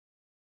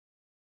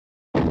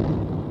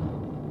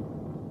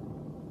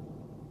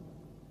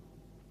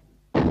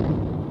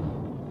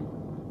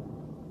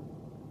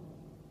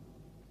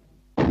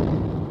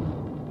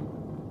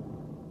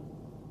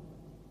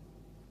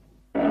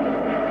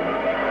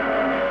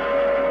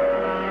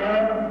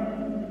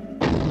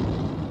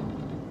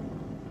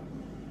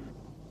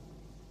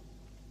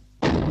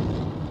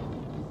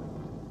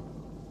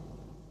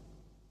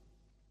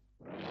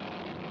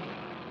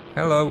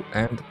Hello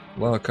and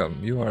welcome.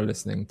 You are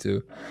listening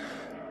to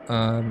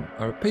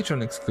our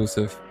Patreon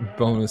exclusive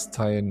bonus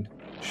tie-in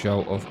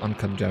show of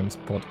Uncut Gems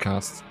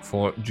podcast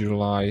for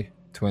July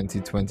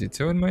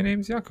 2022. And my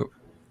name's Jakub.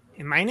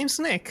 And my name's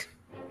Nick.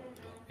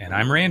 And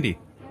I'm Randy.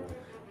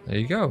 There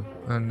you go.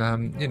 And,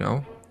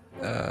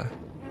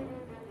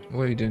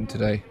 what are you doing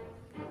today?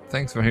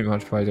 Thanks very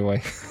much, by the way,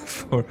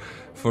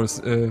 for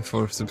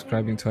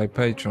subscribing to our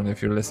Patreon if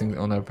you're listening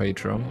on our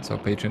Patreon. So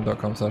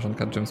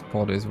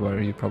patreon.com/uncutgemspod is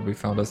where you probably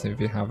found us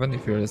if you haven't.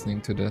 If you're listening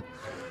to the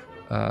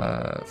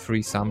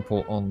free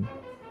sample on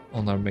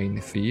our main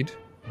feed,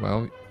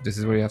 well, this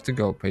is where you have to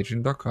go.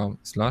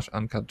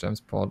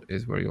 Patreon.com/uncutgemspod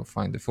is where you'll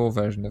find the full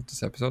version of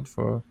this episode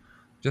for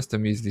just a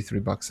measly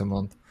 $3 a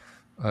month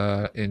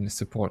in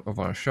support of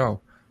our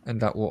show.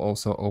 And that will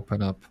also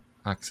open up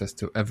access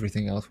to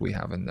everything else we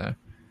have in there.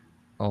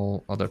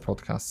 All other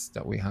podcasts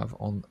that we have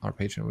on our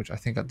Patreon, which I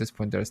think at this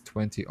point there's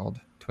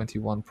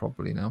 21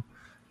 probably now.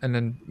 And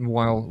then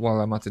while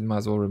I'm at it, might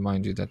as well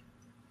remind you that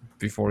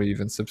before you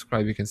even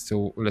subscribe, you can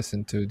still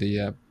listen to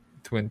the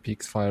Twin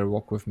Peaks Fire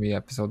Walk With Me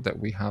episode that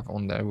we have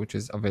on there, which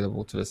is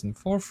available to listen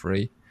for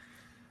free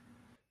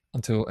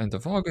until end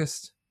of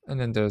August. And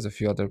then there's a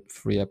few other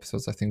free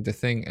episodes. I think The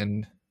Thing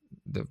and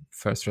the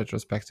first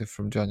retrospective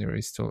from January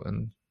is still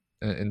in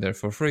there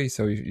for free,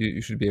 so you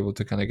should be able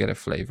to kind of get a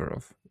flavor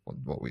of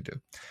what we do.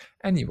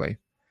 Anyway,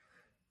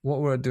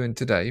 what we're doing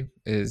today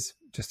is,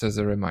 just as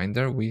a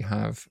reminder, we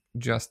have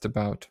just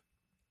about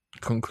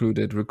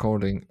concluded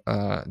recording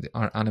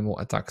our Animal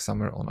Attack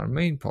Summer on our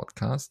main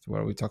podcast,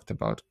 where we talked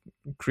about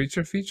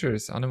creature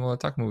features, animal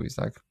attack movies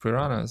like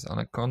piranhas,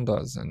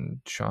 anacondas,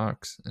 and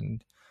sharks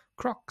and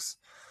crocs.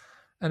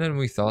 And then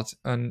we thought,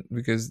 and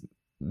because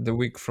the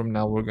week from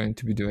now we're going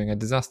to be doing a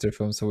disaster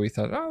film, so we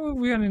thought,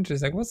 we are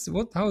interested,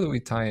 like how do we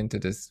tie into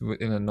this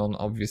in a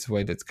non-obvious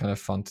way that's kind of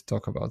fun to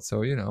talk about?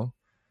 So,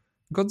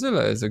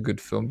 Godzilla is a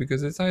good film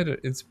because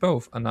it's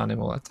both an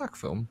animal attack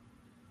film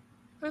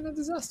and a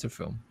disaster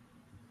film.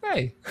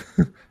 Hey.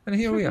 And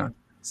here we are.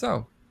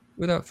 So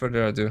without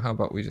further ado, how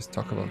about we just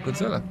talk about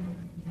Godzilla?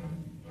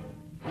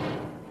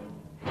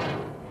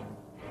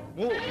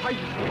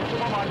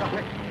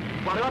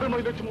 我々の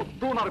命も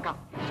どうなるか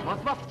ま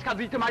すます近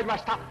づいてまいりま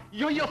した。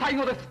いよいよ最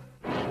後です。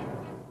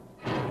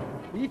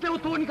右手を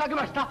塔にかけ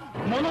ました。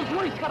ものす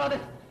ごい力で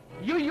す。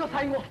いよいよ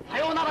最後。さ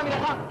ようなら皆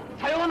さん。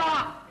さような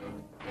ら。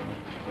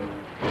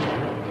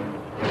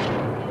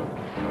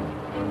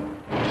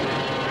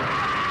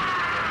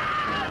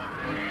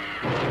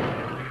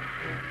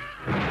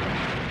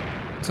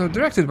So,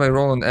 directed by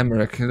Roland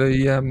Emmerich,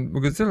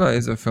 Godzilla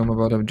is a film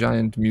about a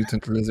giant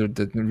mutant lizard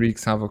that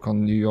wreaks havoc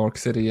on New York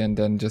City and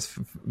then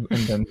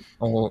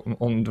all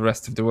on the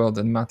rest of the world.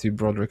 And Matthew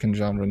Broderick and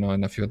Jean Reno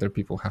and a few other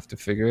people have to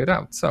figure it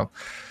out. So,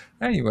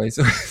 anyway,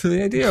 so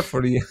the idea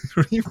for the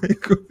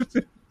remake of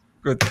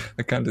good,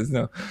 I can't just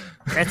know.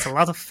 That's a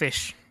lot of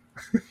fish.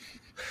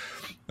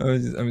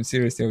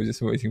 Seriously, I was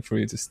just waiting for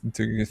you to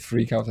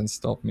freak out and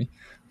stop me.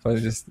 But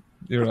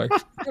you're like,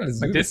 let's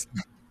do this.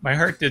 My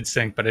heart did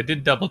sink, but I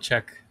did double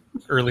check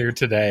earlier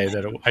today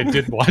that I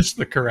did watch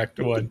the correct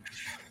one.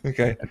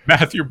 Okay. And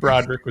Matthew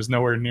Broderick was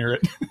nowhere near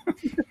it.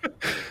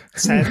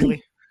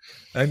 Sadly.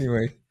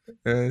 Anyway,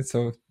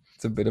 so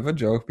it's a bit of a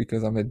joke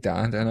because I'm a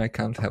dad and I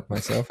can't help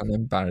myself and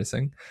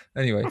embarrassing.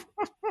 Anyway,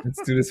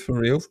 let's do this for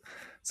real.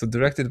 So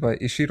directed by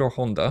Ishiro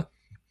Honda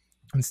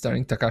and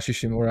starring Takashi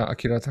Shimura,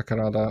 Akira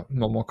Takarada,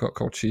 Momoko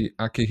Kochi,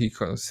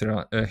 Akihiko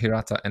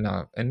Hirata, and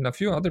a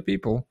few other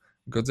people.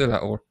 Godzilla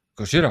or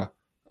Gojira.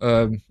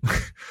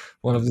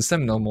 One of the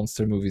seminal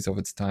monster movies of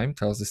its time,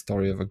 tells the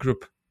story of a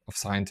group of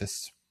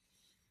scientists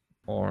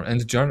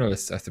and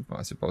journalists, I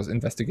suppose,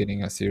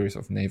 investigating a series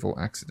of naval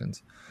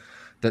accidents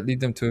that lead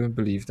them to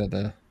believe that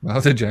the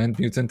giant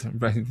mutant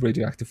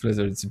radioactive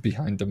lizard is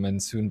behind them,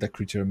 and soon the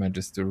creature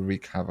emerges to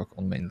wreak havoc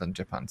on mainland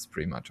Japan. It's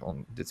pretty much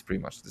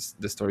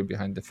the story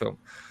behind the film.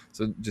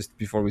 So just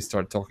before we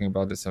start talking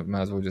about this, I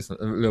might as well just a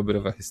little bit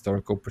of a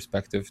historical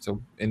perspective.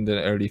 So in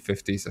the early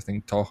 50s, I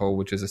think Toho,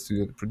 which is a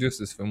studio that produced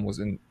this film, was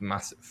in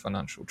massive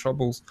financial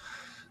troubles.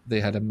 They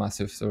had a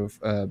massive sort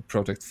of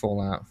project fall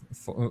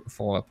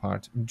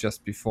apart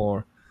just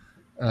before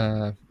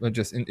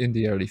just in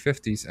the early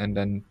 50s, and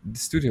then the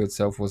studio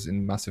itself was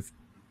in massive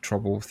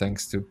trouble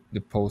thanks to the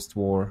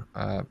post-war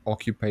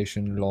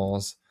occupation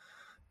laws,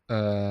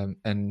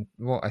 and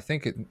I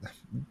think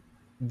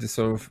the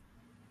sort of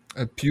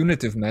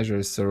punitive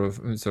measures sort of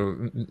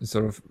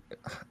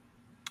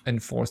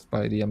enforced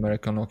by the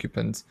American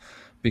occupants,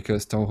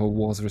 because Toho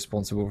was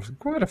responsible for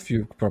quite a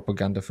few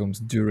propaganda films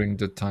during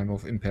the time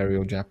of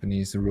Imperial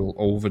Japanese rule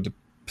over the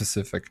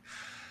Pacific.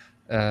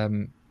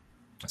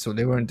 So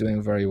they weren't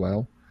doing very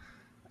well.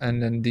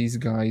 And then these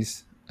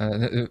guys,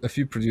 a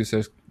few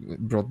producers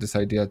brought this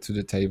idea to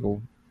the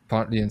table,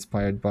 partly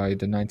inspired by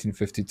the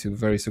 1952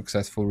 very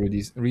successful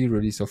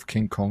re-release of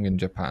King Kong in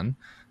Japan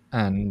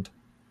and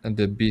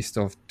The Beast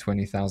of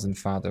 20,000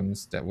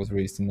 Fathoms that was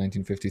released in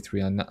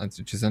 1953,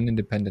 which is an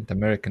independent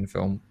American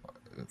film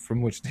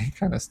from which they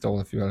kind of stole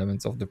a few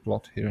elements of the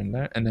plot here and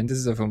there. And then this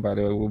is a film, by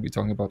the way, we'll be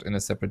talking about in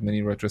a separate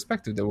mini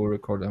retrospective that we'll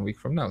record a week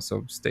from now.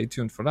 So stay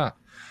tuned for that.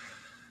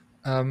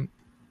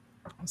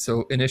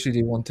 So initially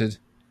they wanted,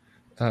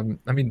 I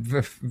mean,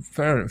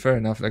 fair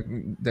enough. Like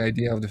the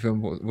idea of the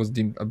film was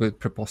deemed a bit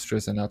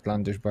preposterous and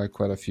outlandish by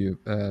quite a few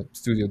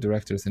studio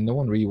directors, and no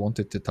one really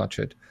wanted to touch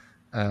it.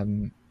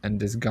 And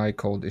this guy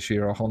called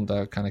Ishiro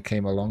Honda kind of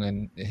came along,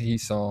 and he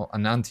saw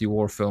an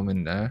anti-war film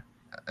in there,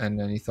 and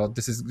then he thought,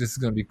 "This is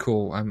going to be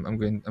cool. I'm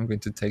going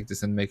to take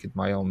this and make it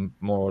my own,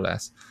 more or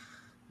less,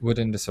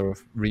 within the sort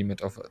of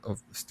remit of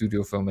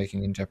studio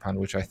filmmaking in Japan,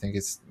 which I think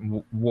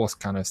was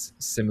kind of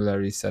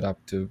similarly set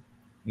up to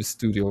the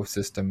studio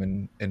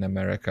system in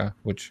America,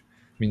 which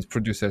means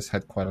producers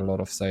had quite a lot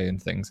of say in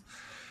things.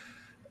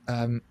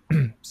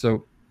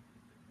 So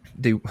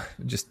they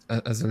just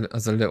as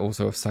a little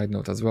sort of side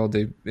note as well,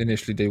 they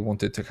initially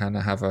wanted to kind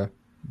of have a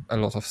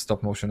lot of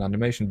stop motion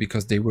animation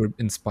because they were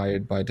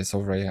inspired by the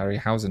sort of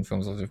Harryhausen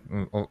films of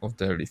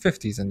the early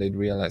 50s, and they'd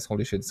realized,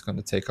 holy shit, it's going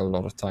to take a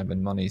lot of time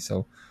and money.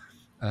 So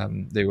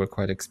they were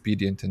quite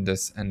expedient in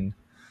this and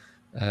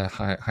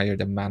hired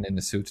a man in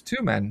a suit,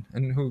 2 men,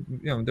 and who,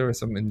 there were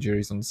some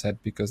injuries on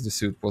set because the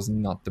suit was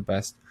not the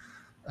best,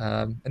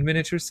 and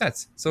miniature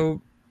sets.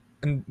 So,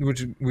 and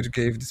which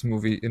gave this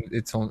movie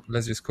its own,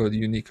 let's just call it,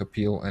 unique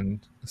appeal, and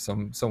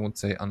some would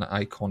say an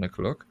iconic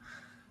look.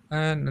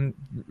 And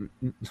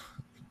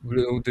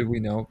little did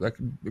we know, like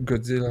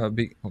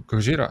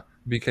Gojira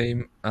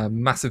became a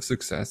massive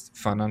success,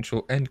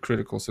 financial and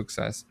critical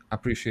success,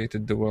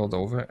 appreciated the world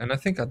over. And I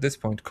think at this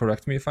point,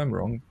 correct me if I'm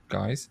wrong,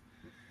 guys,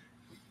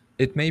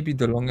 it may be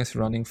the longest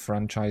running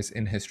franchise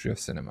in history of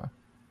cinema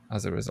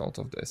as a result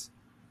of this.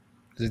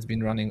 It's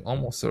been running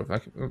almost sort of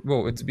like,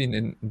 well, it's been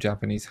in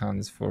Japanese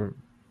hands for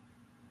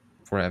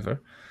forever,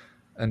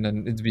 and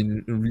then it's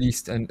been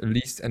released and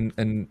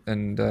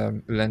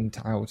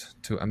lent out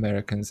to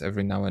Americans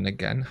every now and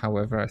again.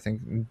 However, I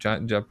think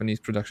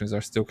Japanese productions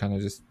are still kind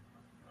of just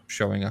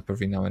showing up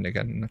every now and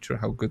again. I'm not sure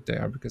how good they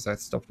are because I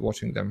stopped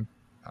watching them,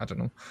 I don't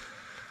know,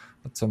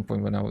 at some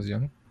point when I was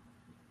young.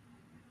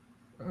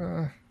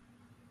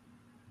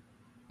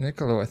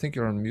 Nicolo, I think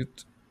you're on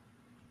mute.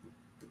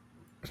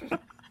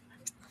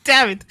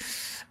 Damn it.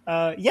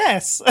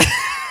 Yes.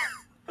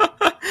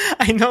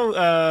 I know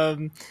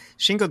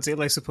Shin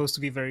Godzilla is supposed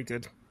to be very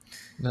good.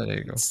 No, there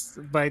you go. It's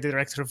by the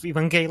director of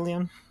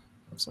Evangelion.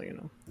 So,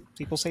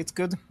 people say it's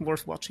good,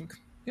 worth watching.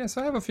 Yes,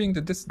 I have a feeling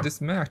that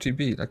this may actually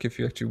be, like, if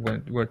you actually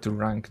were to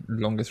rank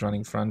longest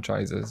running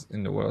franchises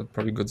in the world,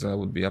 probably Godzilla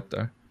would be up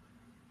there.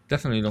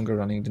 Definitely longer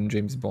running than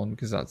James Bond,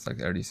 because that's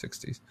like early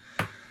 60s.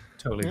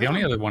 Totally. The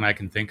only other one I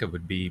can think of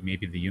would be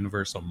maybe the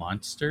Universal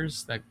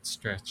Monsters that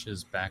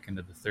stretches back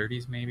into the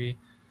 30s, maybe.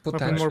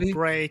 More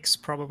breaks,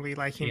 probably,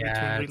 like in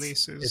between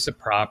releases. It's a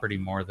property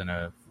more than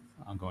a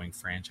ongoing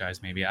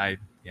franchise. Maybe I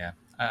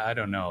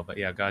don't know, but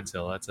yeah,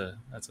 Godzilla.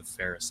 That's a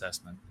fair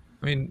assessment.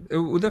 I mean, it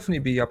will definitely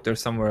be up there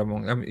somewhere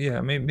among. I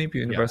mean, maybe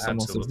Universal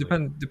Monsters.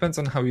 Depends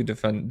on how you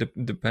define the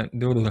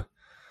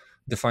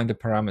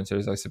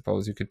parameters. I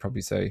suppose you could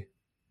probably say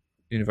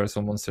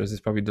Universal Monsters is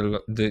probably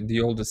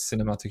the oldest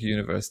cinematic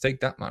universe. Take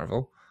that,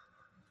 Marvel.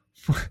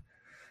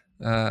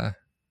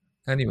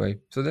 Anyway,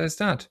 so there's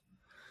that.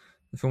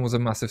 The film was a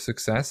massive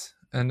success,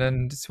 and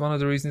then it's one of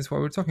the reasons why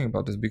we're talking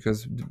about this,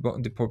 because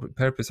the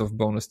purpose of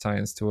bonus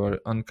tie-ins to our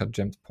Uncut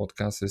Gems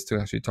podcast is to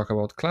actually talk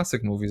about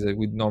classic movies that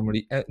would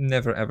normally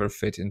never ever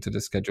fit into the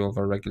schedule of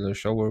our regular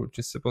show, which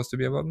is supposed to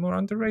be about more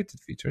underrated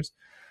features.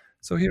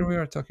 So here we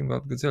are talking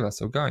about Godzilla.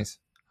 So guys,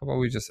 how about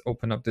we just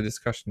open up the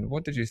discussion?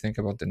 What did you think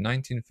about the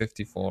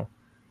 1954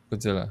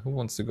 Godzilla? Who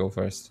wants to go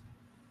first?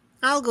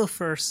 I'll go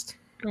first.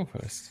 Go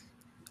first.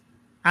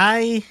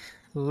 I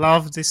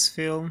love this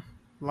film.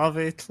 Love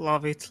it,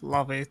 love it,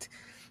 love it.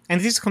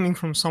 And this is coming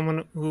from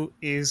someone who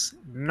is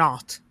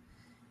not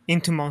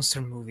into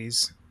monster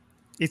movies.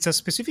 It's a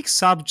specific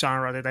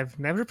subgenre that I've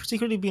never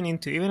particularly been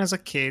into, even as a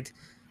kid.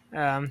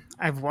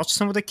 I've watched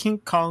some of the King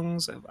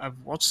Kongs. I've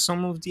watched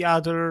some of the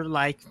other,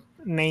 like,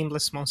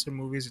 nameless monster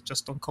movies that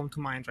just don't come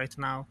to mind right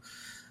now.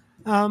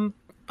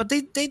 But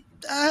they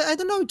I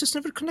don't know, just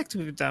never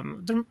connected with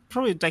them. They're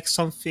probably like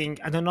something,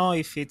 I don't know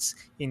if it's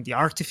in the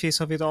artifice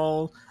of it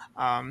all,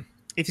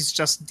 if it's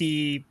just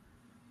the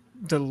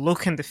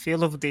look and the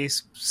feel of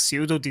these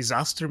pseudo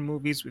disaster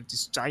movies with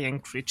these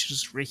giant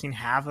creatures wreaking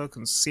havoc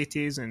on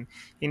cities and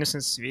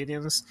innocent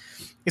civilians.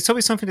 It's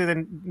always something that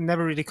I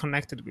never really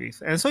connected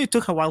with. And so it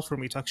took a while for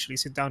me to actually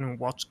sit down and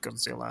watch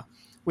Godzilla,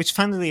 which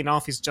funnily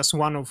enough is just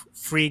one of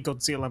 3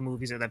 Godzilla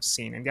movies that I've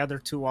seen. And the other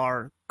 2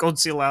 are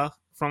Godzilla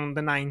from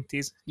the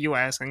 90s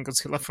US and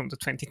Godzilla from the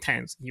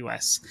 2010s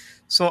US.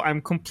 So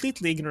I'm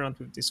completely ignorant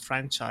with this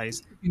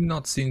franchise. You've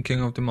not seen King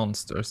of the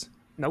Monsters?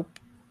 Nope.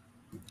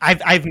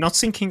 I've not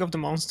seen King of the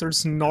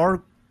Monsters,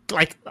 nor,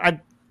 like,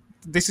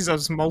 this is a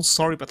small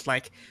story, but,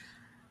 like,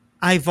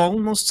 I've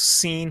almost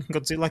seen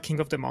Godzilla King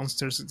of the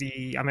Monsters,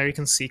 the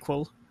American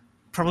sequel,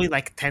 probably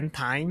like 10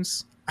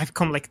 times. I've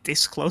come like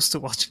this close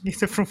to watching it.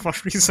 For one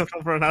reason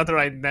or another,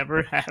 I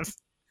never have.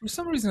 For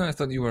some reason, I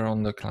thought you were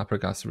on the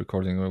Clappercast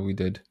recording where we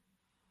did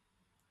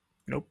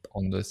Nope.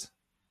 on this.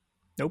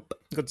 Nope.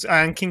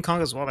 And King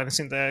Kong as well. I haven't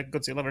seen the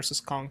Godzilla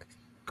versus Kong.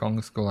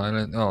 Kong Skull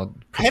Island. Oh,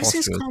 I have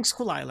seen preposterous. Kong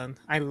Skull Island.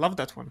 I love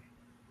that one.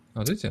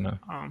 Oh, did you know?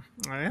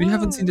 Yeah, We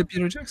haven't seen the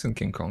Peter Jackson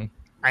King Kong.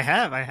 I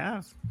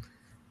have.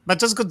 But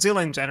just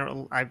Godzilla in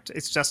general.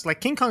 It's just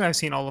like King Kong. I've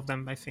seen all of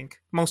them. I think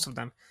most of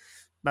them.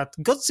 But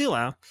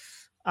Godzilla,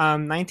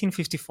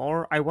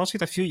 1954. I watched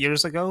it a few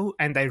years ago,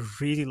 and I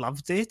really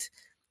loved it.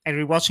 And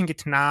rewatching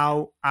it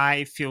now,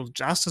 I feel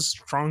just as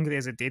strongly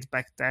as I did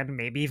back then,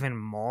 maybe even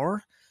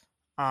more.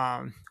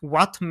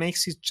 What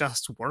makes it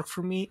just work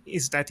for me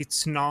is that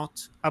it's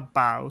not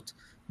about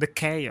the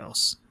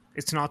chaos.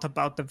 It's not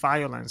about the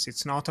violence.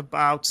 It's not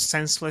about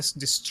senseless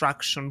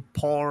destruction,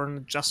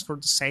 porn just for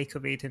the sake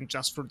of it and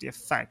just for the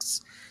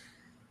effects.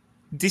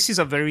 This is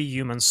a very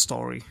human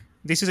story.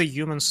 This is a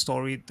human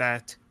story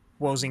that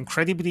was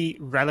incredibly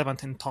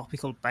relevant and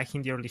topical back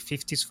in the early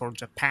 50s for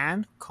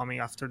Japan, coming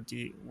after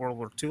the World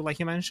War II, like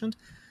you mentioned.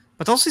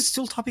 But also it's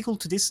still topical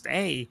to this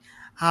day,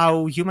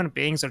 how human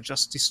beings are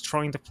just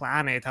destroying the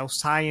planet, how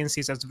science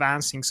is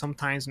advancing,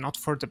 sometimes not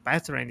for the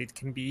better, and it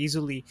can be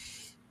easily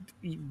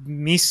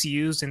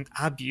misused and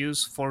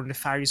abused for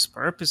nefarious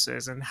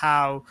purposes, and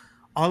how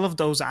all of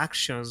those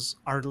actions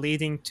are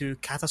leading to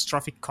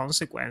catastrophic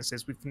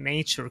consequences, with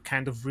nature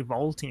kind of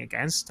revolting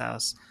against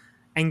us.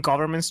 And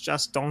governments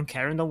just don't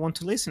care and don't want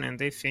to listen, and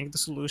they think the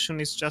solution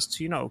is just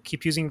to,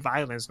 keep using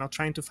violence, not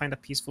trying to find a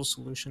peaceful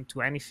solution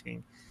to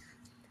anything.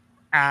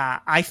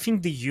 I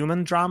think the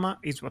human drama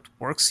is what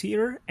works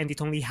here, and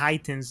it only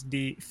heightens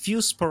the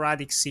few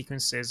sporadic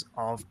sequences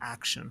of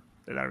action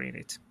that are in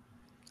it.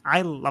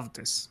 I love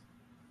this.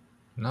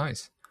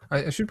 Nice.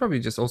 I should probably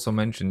just also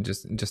mention,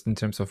 just in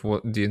terms of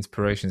what the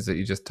inspirations that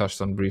you just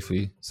touched on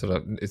briefly, so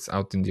that it's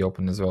out in the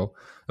open as well.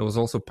 It was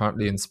also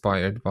partly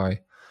inspired by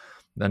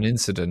an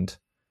incident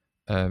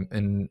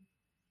in,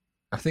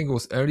 I think it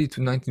was early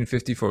to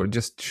 1954. It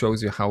just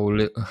shows you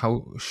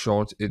how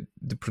short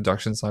the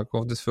production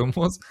cycle of this film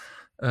was,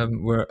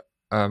 where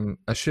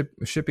a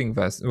shipping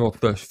vessel, well,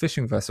 the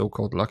fishing vessel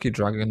called Lucky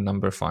Dragon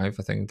Number 5,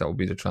 I think that would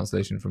be the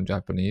translation from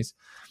Japanese,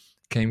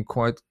 came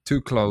quite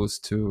too close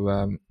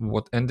to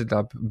what ended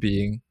up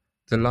being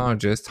the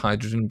largest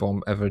hydrogen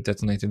bomb ever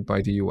detonated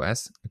by the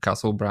US, a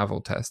Castle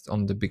Bravo test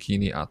on the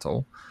Bikini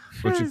Atoll,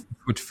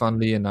 which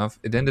funnily enough,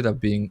 it ended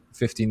up being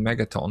 15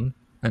 megaton,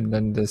 and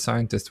then the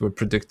scientists were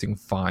predicting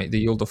the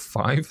yield of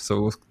 5, so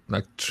it was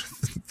like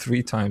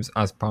 3 times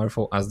as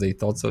powerful as they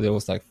thought. So they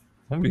was like,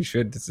 holy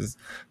shit, this is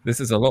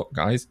a lot,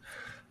 guys.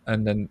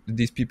 And then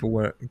these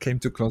people came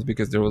too close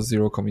because there was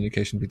zero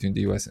communication between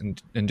the US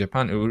and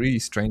Japan. It really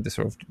strained the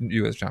sort of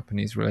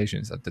US-Japanese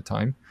relations at the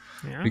time,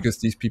 because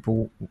these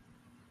people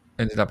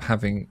ended up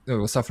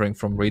suffering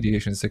from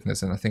radiation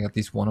sickness, and I think at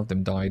least one of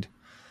them died.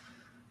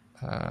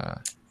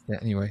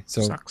 Anyway,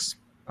 so Sucks.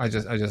 I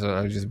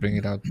just bring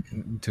it out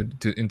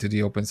into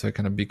the open, so it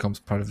kind of becomes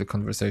part of the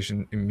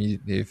conversation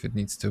immediately if it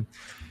needs to.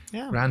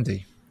 Yeah.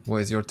 Randy, what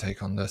is your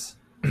take on this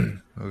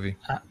movie?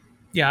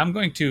 Yeah, I'm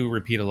going to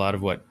repeat a lot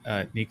of what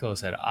Nico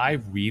said. I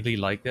really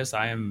like this.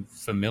 I am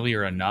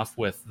familiar enough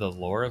with the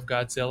lore of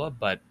Godzilla,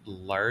 but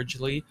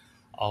largely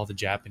all the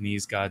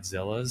Japanese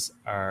Godzillas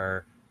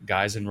are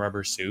guys in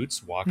rubber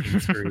suits walking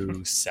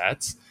through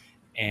sets.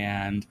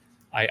 And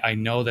I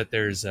know that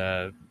there's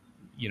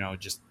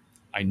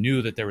I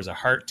knew that there was a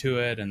heart to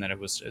it, and that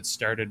it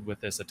started with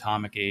this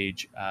atomic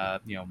age,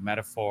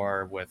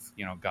 metaphor with,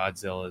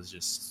 Godzilla is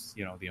just,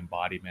 the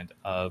embodiment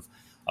of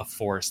a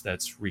force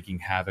that's wreaking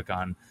havoc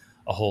on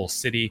a whole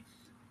city.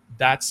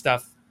 That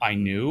stuff I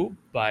knew,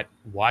 but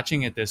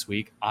watching it this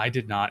week, I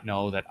did not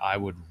know that I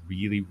would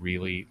really,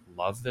 really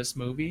love this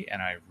movie,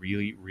 and I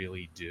really,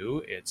 really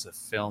do. It's a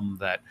film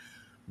that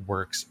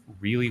works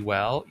really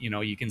well.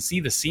 You can see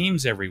the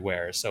seams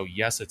everywhere. So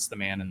yes, it's the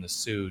man in the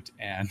suit,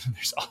 and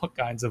there's all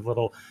kinds of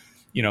little,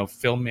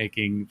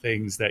 filmmaking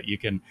things that you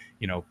can,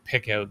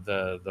 pick out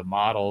the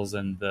models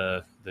and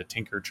the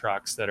tinker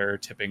trucks that are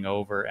tipping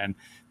over. And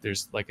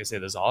there's, like I say,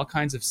 there's all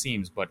kinds of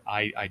seams, but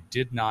I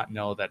did not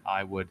know that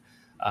I would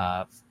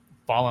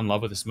fall in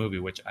love with this movie,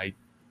 which I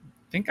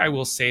think I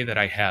will say that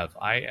I have.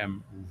 I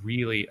am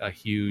really a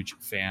huge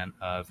fan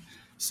of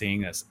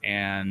seeing this.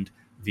 And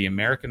the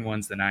American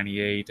ones, the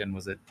 98, and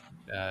was it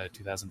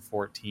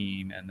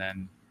 2014, and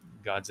then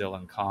Godzilla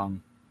and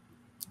Kong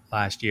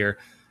last year.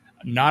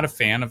 Not a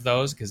fan of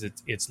those, because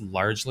it's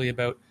largely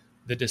about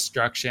the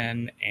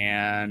destruction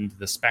and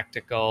the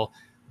spectacle.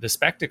 The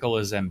spectacle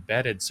is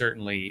embedded,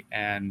 certainly,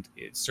 and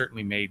it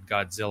certainly made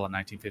Godzilla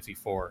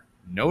 1954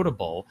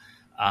 notable.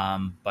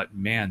 But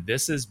man,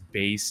 this is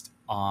based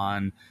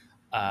on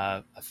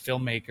a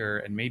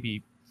filmmaker, and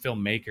maybe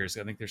filmmakers.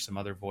 I think there's some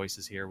other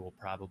voices here. We'll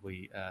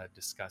probably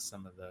discuss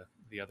some of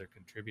the other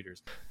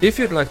contributors. If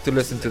you'd like to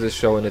listen to this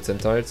show in its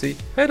entirety,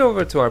 head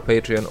over to our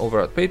Patreon over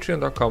at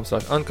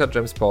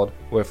patreon.com/uncutgemspod,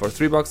 where for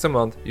 $3 a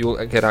month you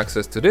will get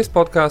access to this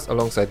podcast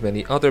alongside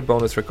many other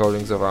bonus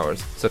recordings of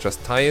ours, such as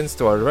tie-ins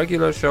to our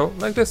regular show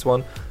like this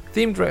one,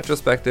 themed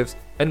retrospectives,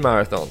 and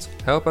marathons.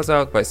 Help us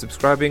out by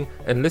subscribing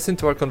and listen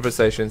to our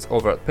conversations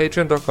over at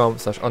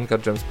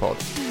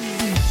patreon.com/uncutgemspod.